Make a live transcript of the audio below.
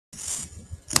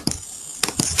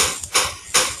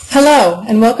Hello,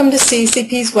 and welcome to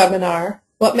CECP's webinar,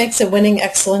 What Makes a Winning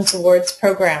Excellence Awards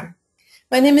Program.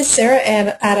 My name is Sarah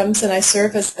Adams, and I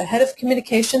serve as the Head of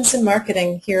Communications and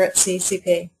Marketing here at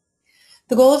CECP.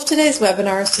 The goal of today's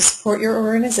webinar is to support your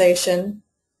organization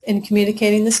in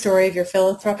communicating the story of your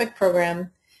philanthropic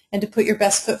program and to put your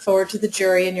best foot forward to the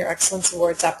jury in your Excellence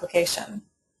Awards application.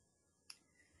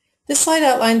 This slide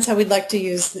outlines how we'd like to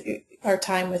use our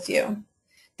time with you.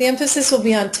 The emphasis will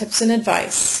be on tips and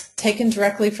advice, taken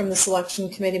directly from the selection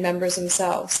committee members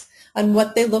themselves, on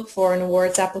what they look for in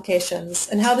awards applications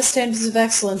and how the standards of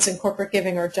excellence in corporate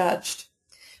giving are judged.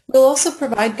 We'll also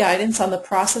provide guidance on the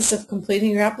process of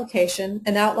completing your application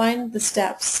and outline the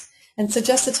steps and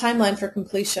suggest a timeline for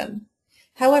completion.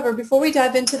 However, before we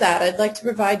dive into that, I'd like to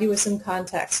provide you with some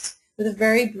context with a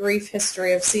very brief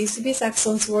history of CECP's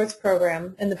Excellence Awards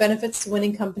program and the benefits to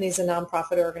winning companies and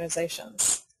nonprofit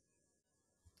organizations.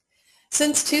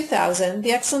 Since 2000,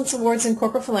 the Excellence Awards in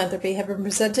Corporate Philanthropy have been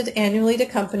presented annually to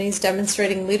companies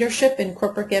demonstrating leadership in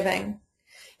corporate giving.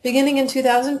 Beginning in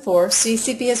 2004,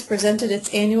 CECP has presented its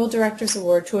annual Directors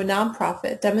Award to a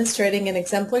nonprofit demonstrating an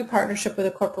exemplary partnership with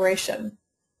a corporation.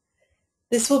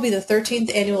 This will be the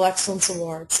 13th Annual Excellence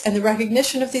Awards, and the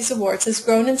recognition of these awards has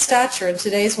grown in stature and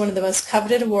today is one of the most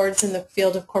coveted awards in the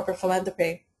field of corporate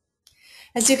philanthropy.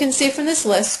 As you can see from this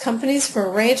list, companies from a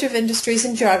range of industries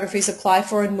and geographies apply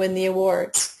for and win the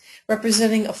awards,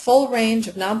 representing a full range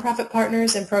of nonprofit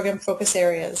partners and program focus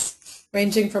areas,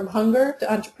 ranging from hunger to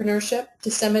entrepreneurship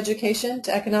to STEM education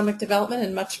to economic development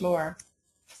and much more.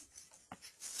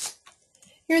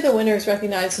 Here are the winners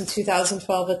recognized in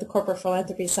 2012 at the Corporate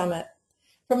Philanthropy Summit.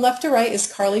 From left to right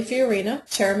is Carly Fiorina,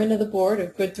 Chairman of the Board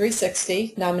of Good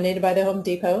 360, nominated by the Home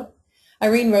Depot,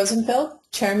 Irene Rosenfeld,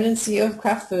 Chairman and CEO of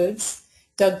Kraft Foods,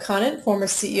 Doug Conant, former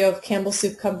CEO of Campbell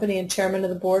Soup Company and Chairman of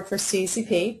the Board for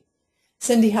CECP,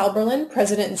 Cindy Halberlin,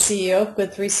 President and CEO of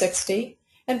Good 360,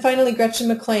 and finally Gretchen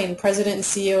McLean, President and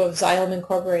CEO of Xylem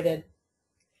Incorporated.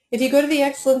 If you go to the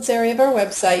Excellence area of our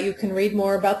website, you can read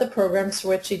more about the programs for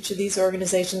which each of these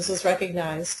organizations was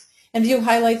recognized and view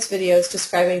highlights videos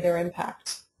describing their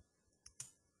impact.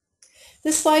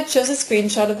 This slide shows a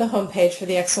screenshot of the homepage for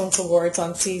the Excellence Awards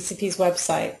on CECP's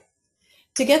website.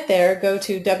 To get there, go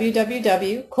to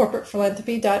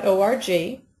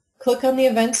www.corporatephilanthropy.org, click on the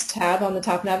Events tab on the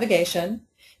top navigation,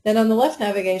 then on the left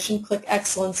navigation, click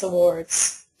Excellence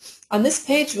Awards. On this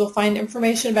page, you will find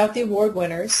information about the award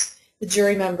winners, the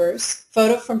jury members,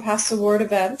 photo from past award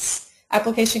events,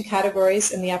 application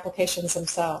categories, and the applications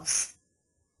themselves.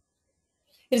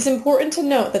 It is important to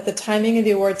note that the timing of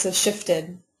the awards has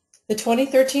shifted. The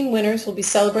 2013 winners will be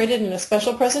celebrated in a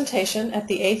special presentation at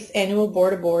the 8th Annual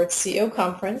Board Awards CEO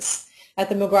Conference at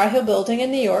the McGraw-Hill Building in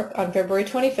New York on February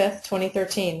 25,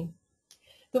 2013.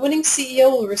 The winning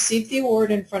CEO will receive the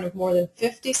award in front of more than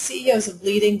 50 CEOs of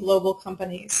leading global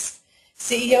companies.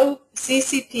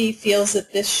 CECP feels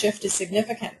that this shift is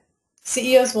significant.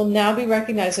 CEOs will now be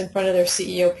recognized in front of their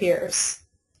CEO peers.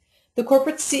 The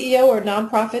corporate CEO or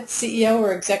nonprofit CEO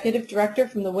or executive director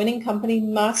from the winning company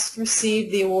must receive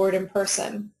the award in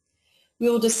person. We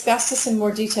will discuss this in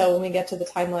more detail when we get to the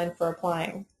timeline for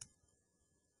applying.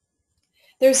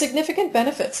 There are significant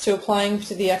benefits to applying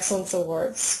to the Excellence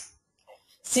Awards.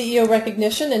 CEO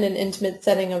recognition in an intimate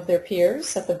setting of their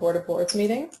peers at the Board of Boards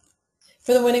meeting.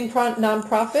 For the winning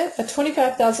nonprofit, a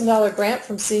 $25,000 grant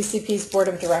from CECP's Board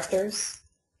of Directors.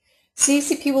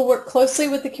 CECP will work closely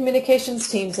with the communications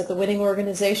teams at the winning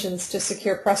organizations to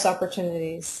secure press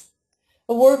opportunities.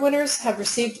 Award winners have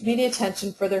received media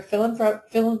attention for their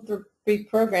philanthropy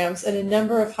programs at a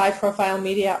number of high-profile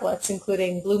media outlets,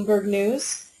 including Bloomberg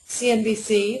News,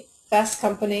 CNBC, Fast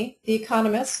Company, The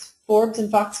Economist, Forbes,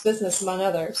 and Fox Business, among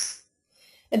others.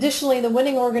 Additionally, the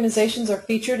winning organizations are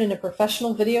featured in a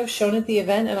professional video shown at the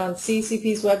event and on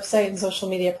CECP's website and social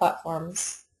media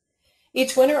platforms.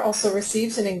 Each winner also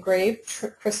receives an engraved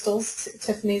Crystal's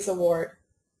Tiffany's Award.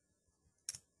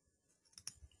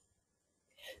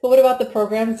 But what about the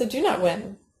programs that do not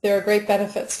win? There are great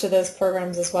benefits to those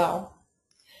programs as well.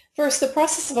 First, the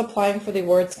process of applying for the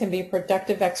awards can be a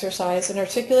productive exercise in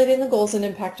articulating the goals and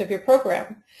impact of your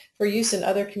program for use in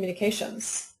other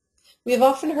communications. We have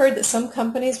often heard that some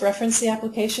companies reference the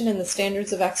application and the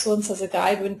standards of excellence as a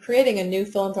guide when creating a new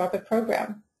philanthropic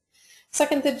program.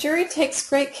 Second, the jury takes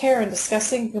great care in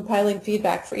discussing and compiling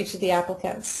feedback for each of the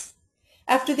applicants.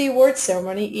 After the awards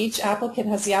ceremony, each applicant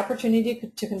has the opportunity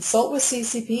to consult with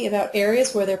CECP about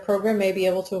areas where their program may be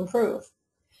able to improve.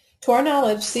 To our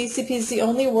knowledge, CECP is the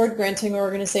only award-granting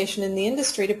organization in the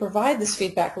industry to provide this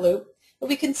feedback loop, and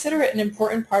we consider it an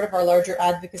important part of our larger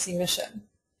advocacy mission.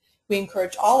 We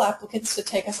encourage all applicants to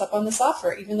take us up on this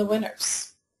offer, even the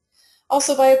winners.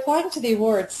 Also, by applying to the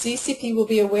awards, CECP will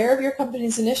be aware of your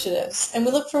company's initiatives, and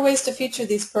we look for ways to feature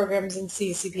these programs in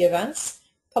CECP events,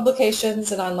 publications,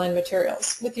 and online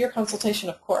materials, with your consultation,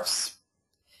 of course.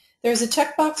 There is a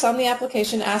checkbox on the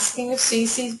application asking if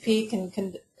CECP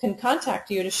can contact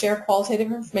you to share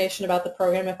qualitative information about the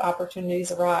program if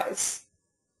opportunities arise.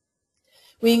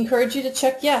 We encourage you to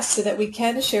check yes so that we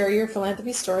can share your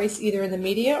philanthropy stories either in the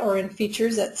media or in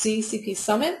features at CECP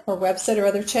Summit or website or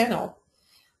other channel.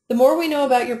 The more we know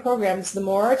about your programs, the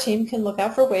more our team can look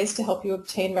out for ways to help you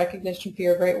obtain recognition for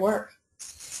your great work.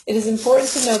 It is important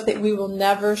to note that we will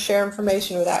never share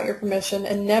information without your permission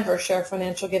and never share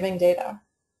financial giving data.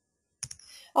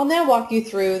 I'll now walk you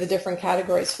through the different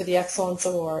categories for the Excellence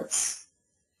Awards.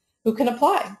 Who can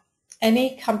apply?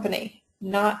 Any company,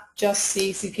 not just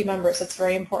CECP members. That's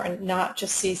very important, not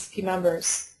just CECP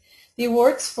members. The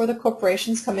awards for the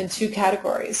corporations come in 2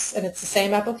 categories, and it's the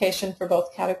same application for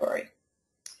both categories.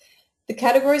 The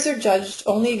categories are judged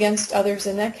only against others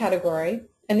in that category,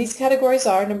 and these categories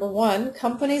are, number 1,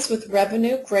 companies with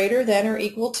revenue greater than or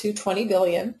equal to $20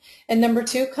 billion, and number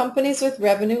 2, companies with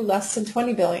revenue less than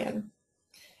 $20 billion.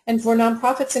 And for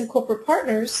nonprofits and corporate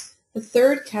partners, the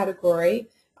 3rd category,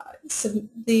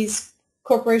 these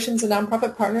corporations and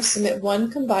nonprofit partners submit one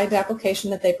combined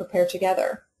application that they prepare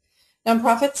together.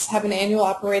 Nonprofits have an annual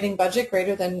operating budget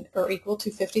greater than or equal to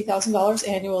 $50,000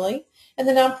 annually, and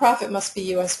the nonprofit must be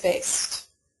U.S.-based.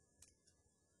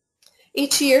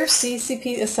 Each year,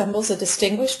 CECP assembles a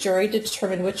distinguished jury to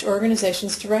determine which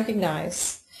organizations to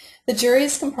recognize. The jury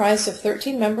is comprised of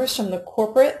 13 members from the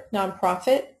corporate,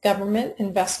 nonprofit, government,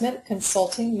 investment,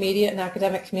 consulting, media, and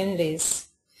academic communities.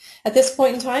 At this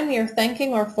point in time, we are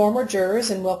thanking our former jurors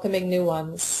and welcoming new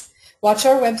ones. Watch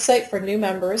our website for new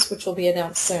members, which will be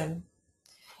announced soon.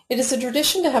 It is a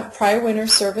tradition to have prior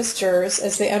winners serve as jurors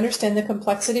as they understand the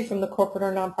complexity from the corporate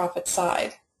or nonprofit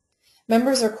side.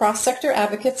 Members are cross-sector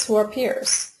advocates who are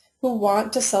peers, who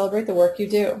want to celebrate the work you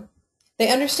do.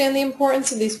 They understand the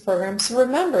importance of these programs, so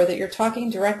remember that you're talking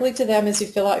directly to them as you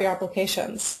fill out your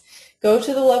applications. Go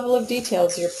to the level of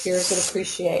details your peers would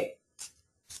appreciate.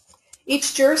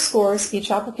 Each juror scores each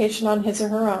application on his or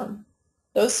her own.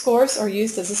 Those scores are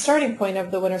used as a starting point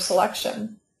of the winner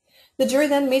selection. The jury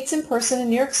then meets in person in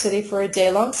New York City for a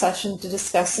day-long session to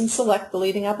discuss and select the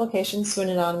leading applications to an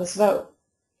anonymous vote.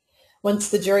 Once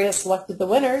the jury has selected the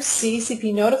winners,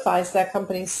 CECP notifies that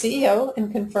company's CEO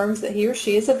and confirms that he or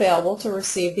she is available to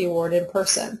receive the award in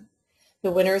person.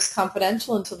 The winner is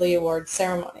confidential until the award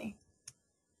ceremony.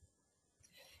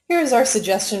 Here is our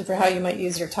suggestion for how you might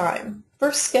use your time.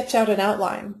 First, sketch out an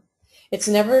outline. It's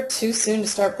never too soon to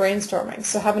start brainstorming,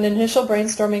 so have an initial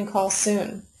brainstorming call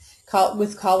soon.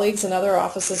 With colleagues in other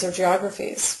offices or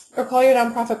geographies, or call your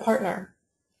nonprofit partner.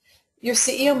 Your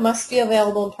CEO must be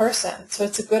available in person, so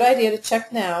it's a good idea to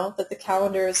check now that the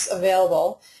calendar is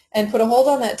available and put a hold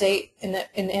on that date in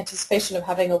anticipation of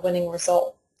having a winning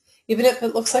result. Even if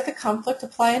it looks like a conflict,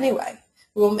 apply anyway.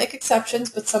 We will make exceptions,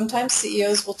 but sometimes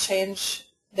CEOs will change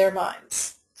their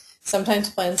minds. Sometimes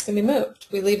plans can be moved.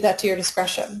 We leave that to your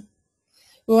discretion.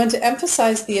 We want to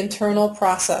emphasize the internal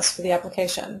process for the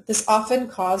application. This often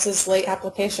causes late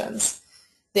applications.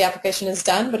 The application is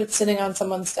done, but it's sitting on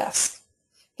someone's desk.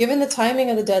 Given the timing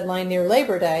of the deadline near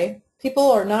Labor Day,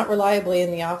 people are not reliably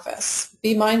in the office.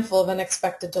 Be mindful of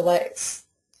unexpected delays.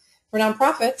 For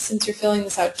nonprofits, since you're filling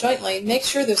this out jointly, make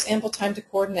sure there's ample time to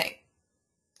coordinate.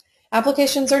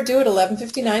 Applications are due at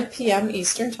 11:59 p.m.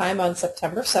 Eastern Time on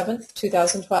September 7th,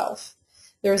 2012.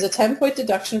 There is a 10-point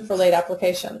deduction for late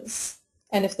applications.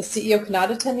 And if the CEO cannot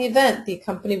attend the event, the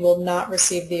company will not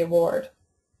receive the award.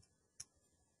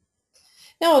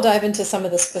 Now we'll dive into some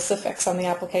of the specifics on the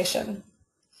application.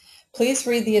 Please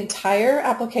read the entire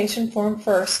application form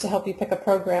first to help you pick a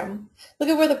program. Look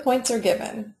at where the points are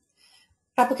given.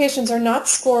 Applications are not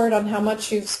scored on how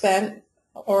much you've spent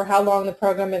or how long the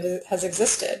program has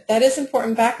existed. That is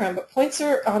important background, but points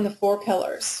are on the 4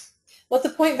 pillars. Let the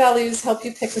point values help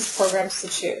you pick which programs to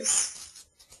choose.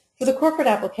 For the corporate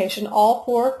application, all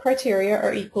 4 criteria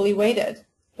are equally weighted.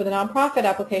 For the nonprofit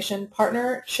application,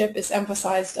 partnership is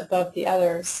emphasized above the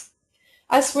others.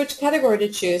 As for which category to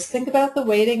choose, think about the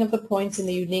weighting of the points and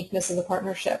the uniqueness of the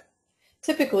partnership.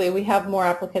 Typically, we have more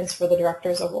applicants for the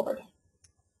Director's Award.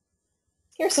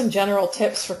 Here are some general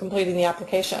tips for completing the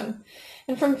application.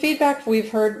 And from feedback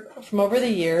we've heard from over the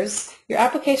years, your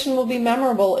application will be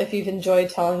memorable if you've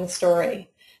enjoyed telling the story.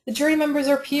 The jury members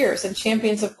are peers and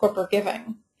champions of corporate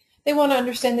giving. They want to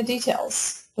understand the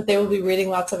details, but they will be reading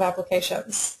lots of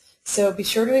applications. So be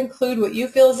sure to include what you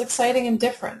feel is exciting and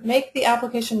different. Make the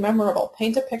application memorable.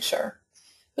 Paint a picture.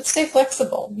 But stay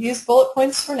flexible. Use bullet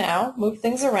points for now. Move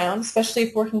things around, especially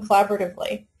if working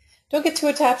collaboratively. Don't get too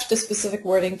attached to specific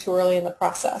wording too early in the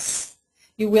process.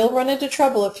 You will run into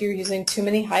trouble if you're using too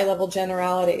many high-level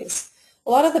generalities.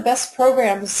 A lot of the best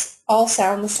programs all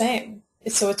sound the same,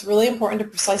 so it's really important to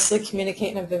precisely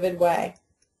communicate in a vivid way.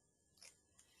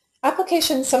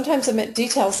 Applications sometimes omit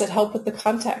details that help with the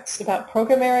context about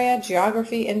program area,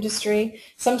 geography, industry.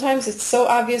 Sometimes it's so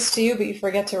obvious to you, but you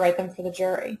forget to write them for the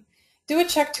jury. Do a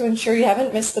check to ensure you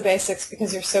haven't missed the basics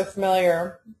because you're so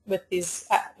familiar with these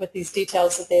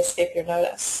details that they escape your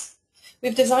notice.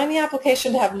 We've designed the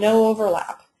application to have no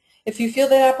overlap. If you feel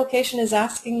that application is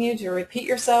asking you to repeat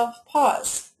yourself,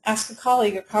 pause, ask a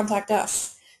colleague, or contact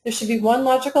us. There should be one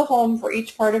logical home for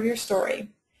each part of your story.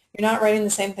 You're not writing the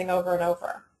same thing over and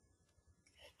over.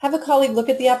 Have a colleague look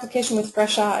at the application with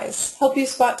fresh eyes, help you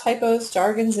spot typos,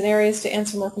 jargons, and areas to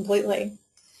answer more completely.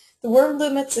 The word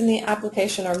limits in the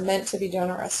application are meant to be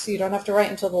generous, so you don't have to write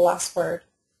until the last word.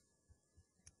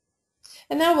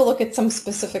 And now we'll look at some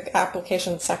specific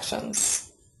application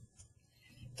sections.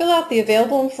 Fill out the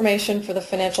available information for the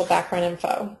financial background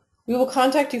info. We will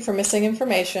contact you for missing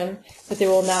information, but there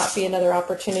will not be another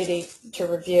opportunity to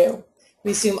review.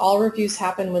 We assume all reviews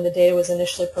happen when the data was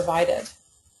initially provided.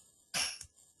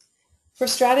 For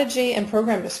strategy and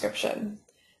program description,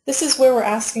 this is where we're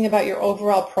asking about your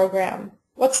overall program.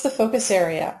 What's the focus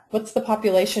area? What's the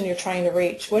population you're trying to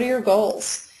reach? What are your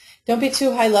goals? Don't be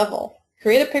too high level.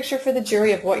 Create a picture for the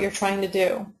jury of what you're trying to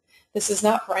do. This is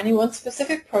not for any one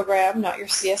specific program, not your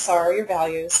CSR or your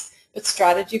values, but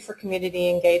strategy for community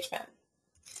engagement.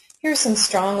 Here are some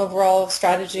strong overall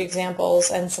strategy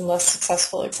examples and some less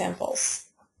successful examples.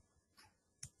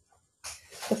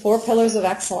 The 4 pillars of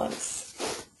excellence.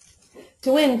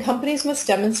 To win, companies must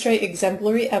demonstrate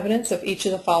exemplary evidence of each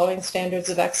of the following standards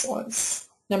of excellence.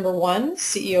 Number 1,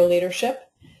 CEO leadership.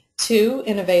 2,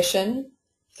 innovation.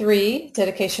 3,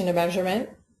 dedication to measurement.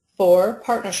 4,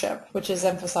 partnership, which is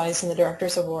emphasized in the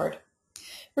Director's Award.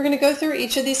 We're going to go through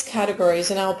each of these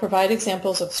categories, and I will provide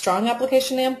examples of strong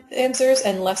application answers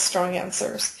and less strong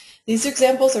answers. These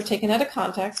examples are taken out of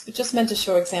context, but just meant to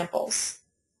show examples.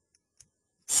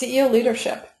 CEO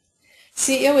leadership.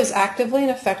 CEO is actively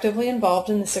and effectively involved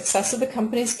in the success of the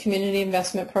company's community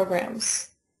investment programs.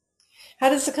 How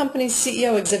does the company's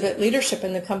CEO exhibit leadership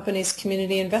in the company's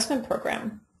community investment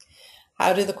program?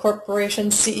 How do the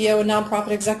corporation's CEO and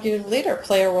nonprofit executive leader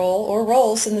play a role or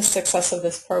roles in the success of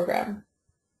this program?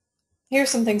 Here are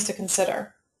some things to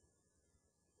consider.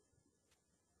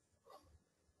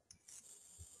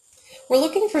 We're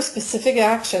looking for specific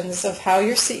actions of how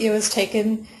your CEO has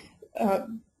taken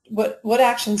what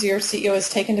actions your CEO has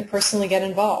taken to personally get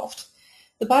involved.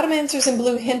 The bottom answers in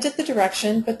blue hint at the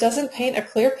direction, but doesn't paint a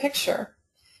clear picture.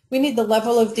 We need the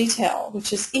level of detail,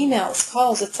 which is emails,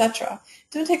 calls, etc.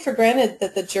 Don't take for granted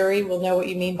that the jury will know what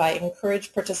you mean by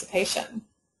encourage participation.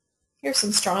 Here are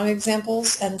some strong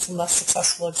examples and some less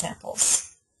successful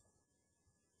examples.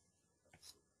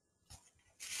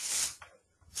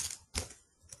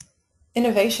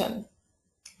 Innovation.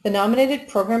 The nominated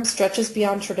program stretches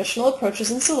beyond traditional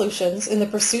approaches and solutions in the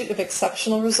pursuit of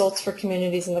exceptional results for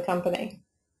communities in the company.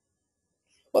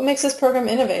 What makes this program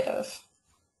innovative?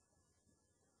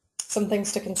 Some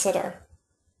things to consider.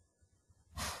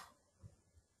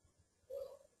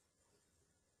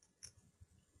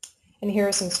 And here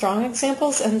are some strong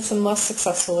examples and some less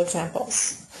successful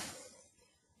examples.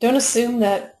 Don't assume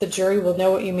that the jury will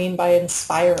know what you mean by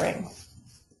inspiring.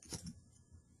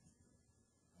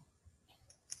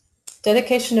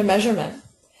 Dedication to measurement.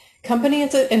 Company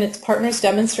and its partners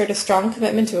demonstrate a strong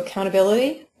commitment to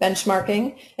accountability,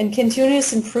 benchmarking, and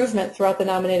continuous improvement throughout the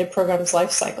nominated program's life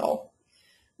cycle.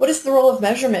 What is the role of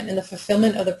measurement in the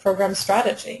fulfillment of the program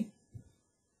strategy?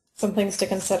 Some things to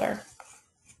consider.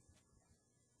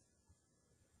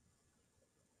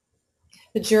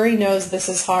 The jury knows this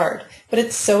is hard, but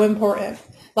it's so important.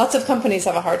 Lots of companies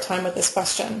have a hard time with this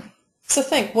question. So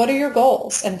think, what are your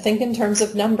goals? And think in terms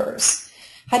of numbers.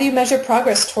 How do you measure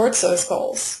progress towards those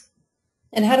goals?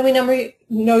 And how do we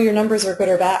know your numbers are good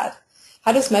or bad?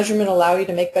 How does measurement allow you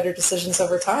to make better decisions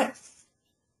over time?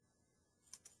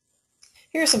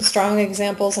 Here are some strong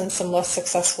examples and some less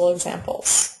successful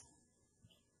examples.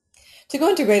 To go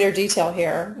into greater detail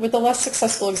here, with the less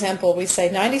successful example, we say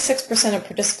 96% of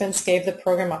participants gave the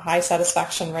program a high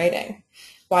satisfaction rating.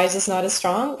 Why is this not as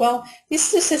strong? Well, these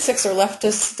statistics are left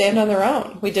to stand on their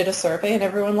own. We did a survey and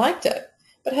everyone liked it.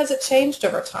 But has it changed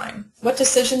over time? What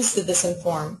decisions did this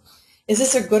inform? Is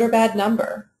this a good or bad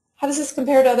number? How does this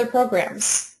compare to other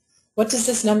programs? What does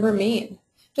this number mean?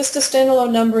 Just a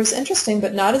standalone number is interesting,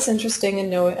 but not as interesting in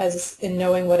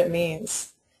knowing what it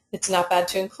means. It's not bad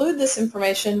to include this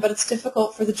information, but it's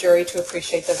difficult for the jury to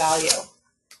appreciate the value.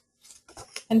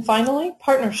 And finally,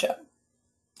 partnership.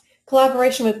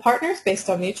 Collaboration with partners based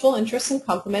on mutual interests and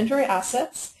complementary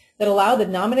assets that allow the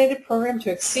nominated program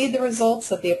to exceed the results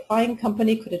that the applying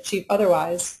company could achieve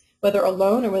otherwise, whether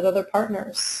alone or with other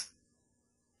partners.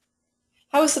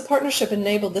 How has the partnership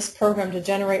enabled this program to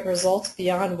generate results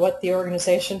beyond what the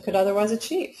organization could otherwise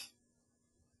achieve?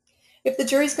 If the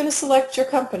jury is going to select your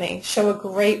company, show a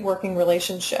great working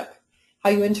relationship, how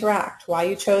you interact, why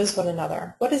you chose one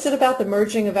another. What is it about the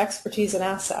merging of expertise and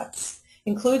assets?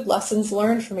 Include lessons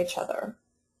learned from each other.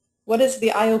 What is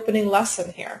the eye-opening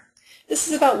lesson here? This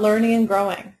is about learning and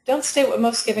growing. Don't state what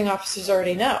most giving officers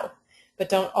already know, but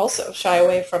don't also shy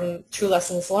away from true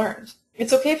lessons learned.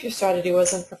 It's okay if your strategy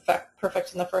wasn't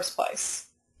perfect in the first place.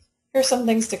 Here are some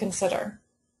things to consider.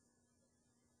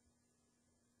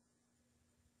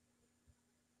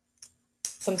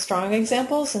 Some strong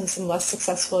examples and some less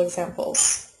successful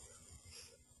examples.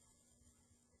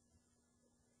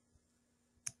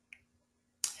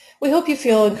 We hope you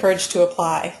feel encouraged to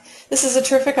apply. This is a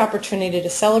terrific opportunity to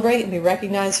celebrate and be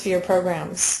recognized for your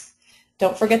programs.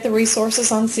 Don't forget the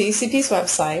resources on CECP's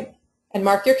website, and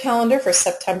mark your calendar for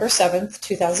September 7th,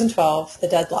 2012, the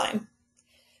deadline.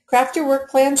 Craft your work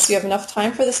plans so you have enough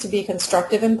time for this to be a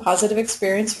constructive and positive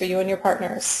experience for you and your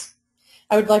partners.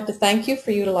 I would like to thank you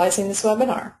for utilizing this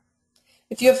webinar.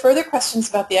 If you have further questions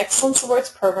about the Excellence Awards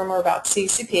program or about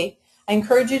CECP, I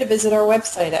encourage you to visit our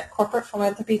website at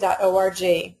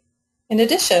corporatephilanthropy.org. In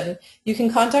addition, you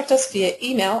can contact us via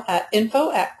email at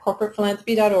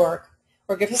info@corporatephilanthropy.org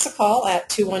or give us a call at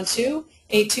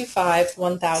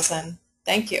 212-825-1000.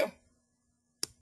 Thank you.